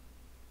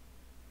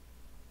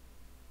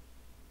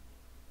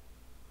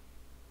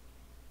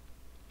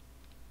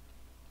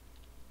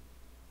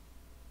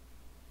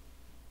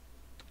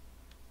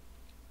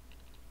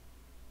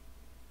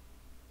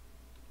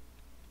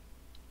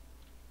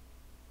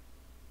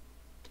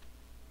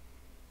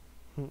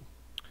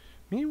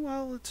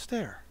 Meanwhile, it's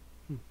there.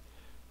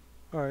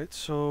 Alright,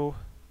 so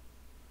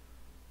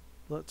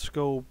let's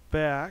go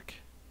back.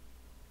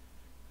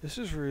 This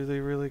is really,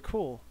 really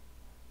cool.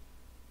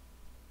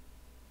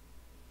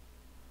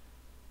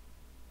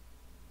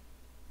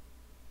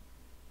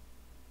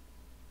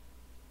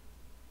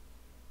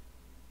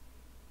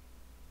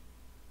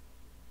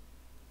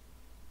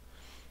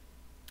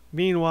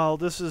 Meanwhile,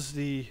 this is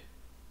the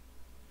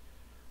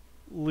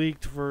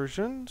leaked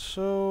version,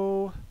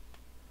 so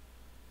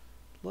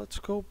let's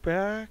go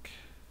back.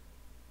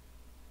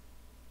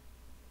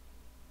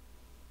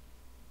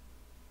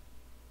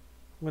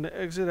 I'm going to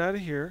exit out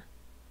of here.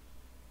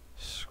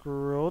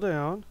 Scroll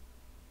down.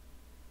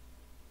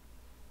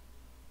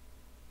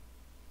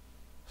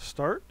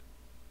 Start.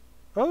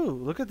 Oh,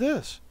 look at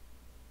this.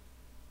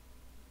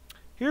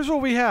 Here's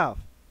what we have.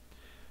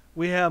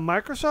 We have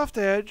Microsoft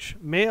Edge,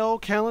 Mail,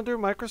 Calendar,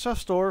 Microsoft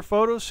Store,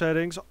 Photo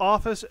Settings,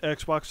 Office,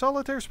 Xbox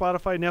Solitaire,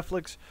 Spotify,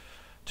 Netflix,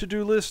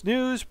 To-Do List,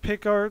 News,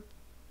 PixArt,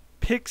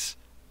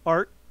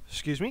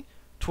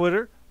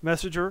 Twitter,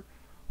 Messenger,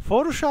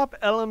 Photoshop,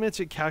 Elements,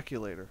 and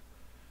Calculator.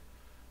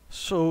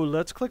 So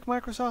let's click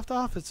Microsoft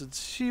Office and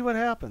see what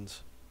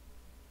happens.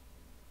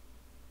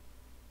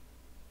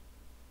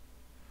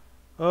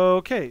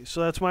 Okay,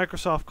 so that's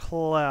Microsoft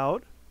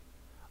Cloud.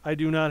 I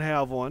do not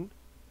have one.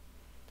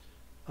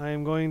 I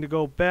am going to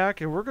go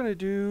back and we're going to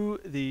do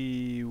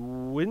the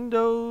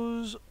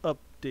Windows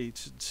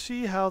updates and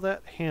see how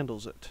that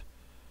handles it.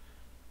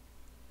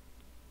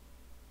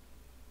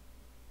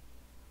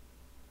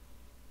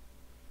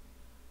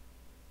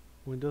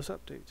 Windows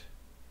Update.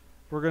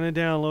 We're going to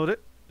download it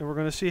and we're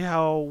going to see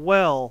how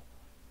well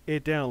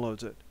it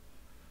downloads it.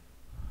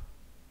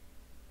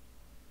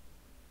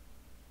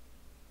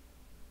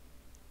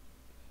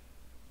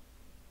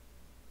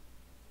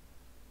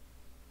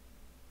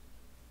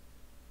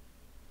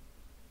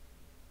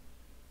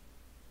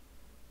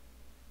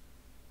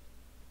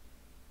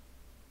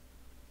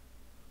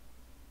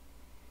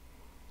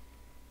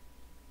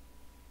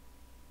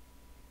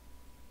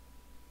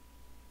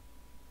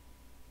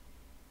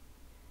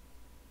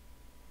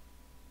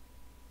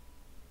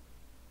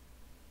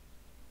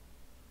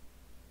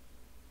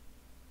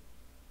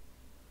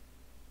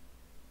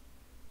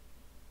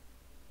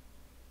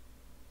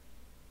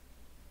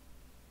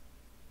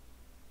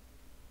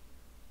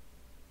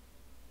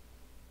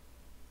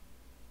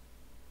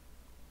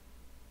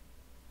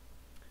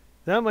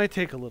 That might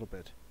take a little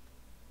bit.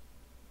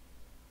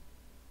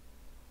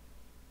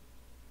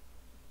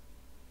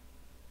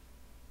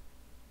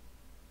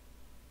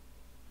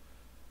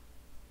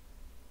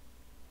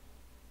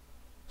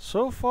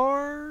 So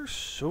far,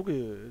 so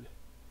good.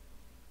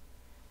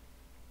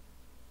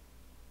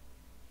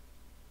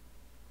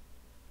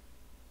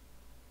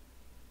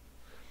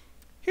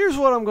 Here's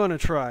what I'm going to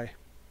try.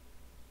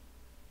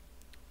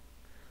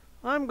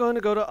 I'm going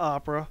to go to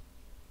Opera.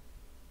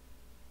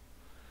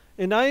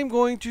 And I am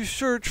going to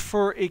search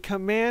for a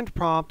command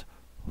prompt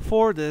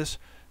for this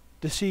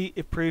to see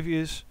if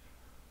previous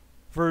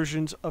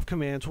versions of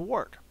commands will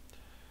work.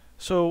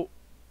 So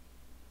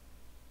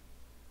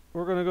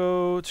we're going to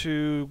go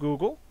to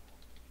Google.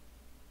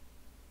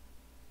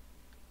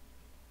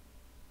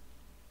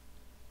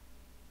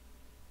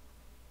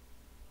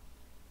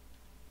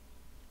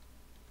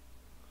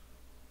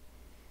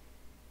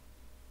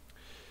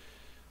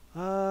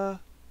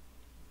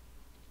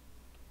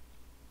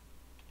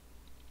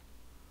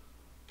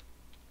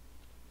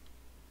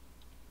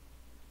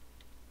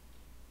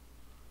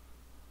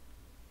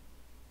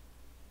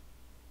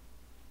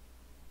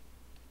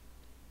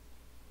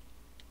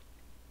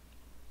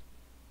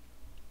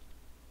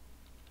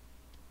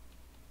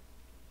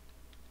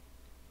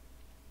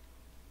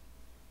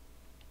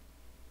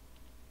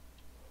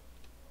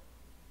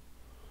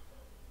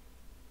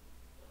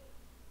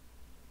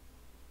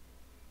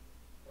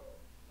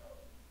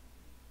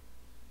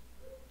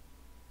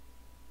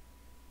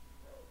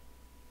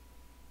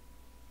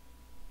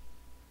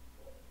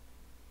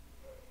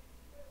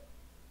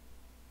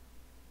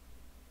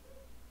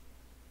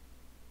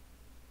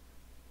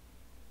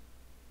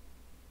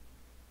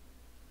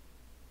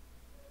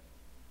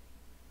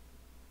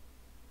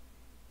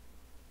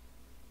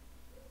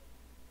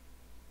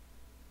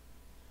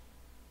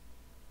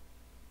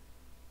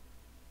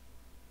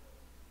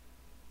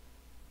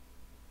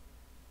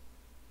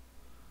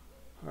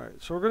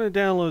 Alright, so we're going to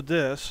download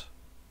this.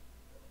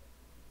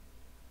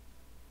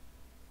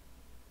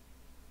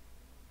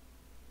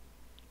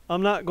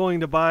 I'm not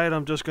going to buy it,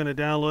 I'm just going to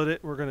download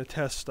it. We're going to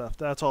test stuff.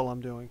 That's all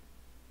I'm doing.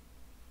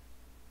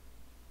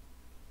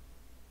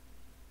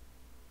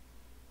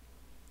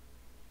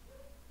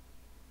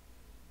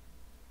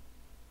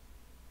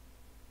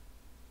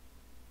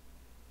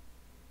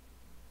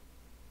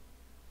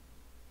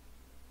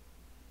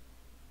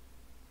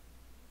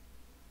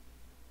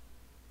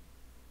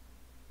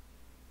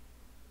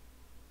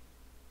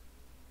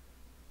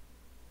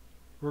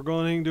 We're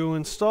going to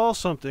install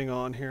something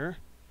on here.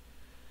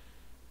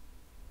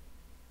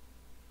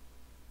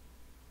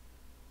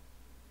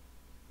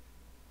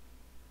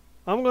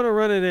 I'm going to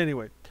run it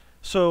anyway.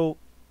 So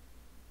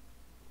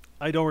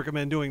I don't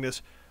recommend doing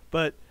this,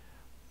 but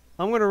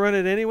I'm going to run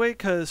it anyway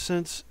because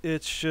since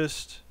it's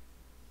just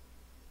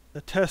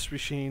a test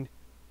machine,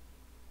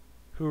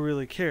 who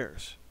really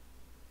cares?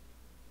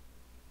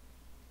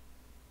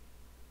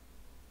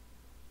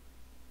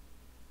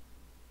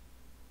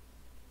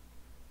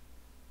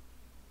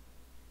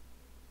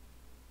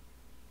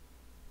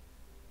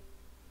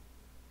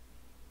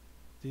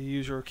 The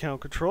user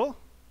account control.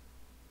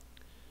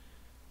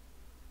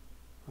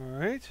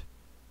 Alright,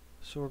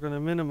 so we're going to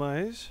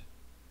minimize.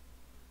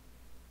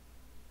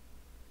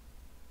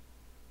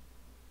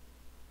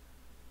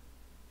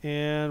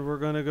 And we're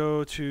going to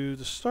go to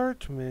the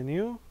start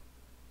menu.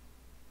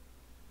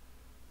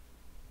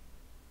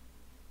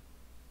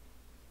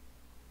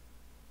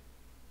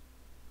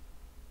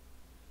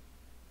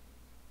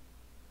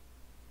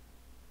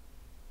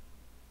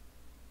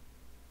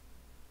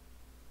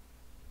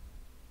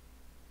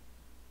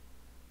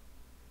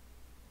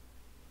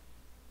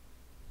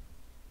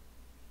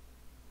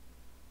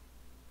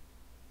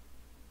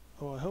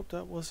 Oh, I hope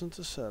that wasn't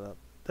a setup.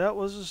 That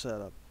was a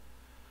setup.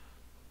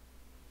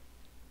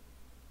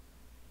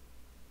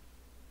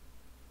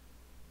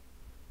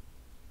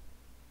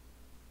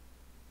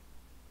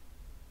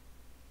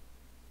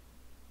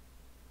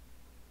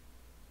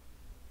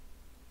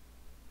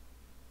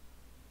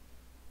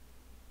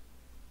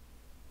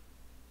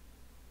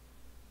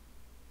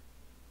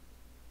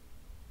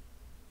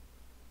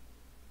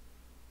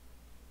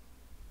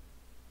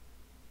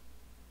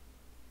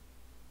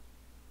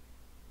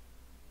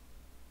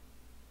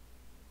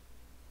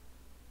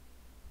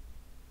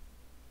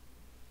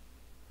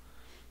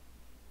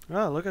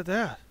 Ah, look at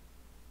that.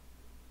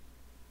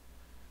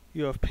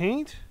 You have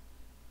paint,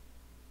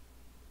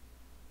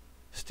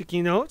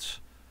 sticky notes.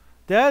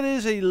 That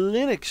is a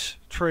Linux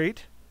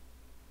trait.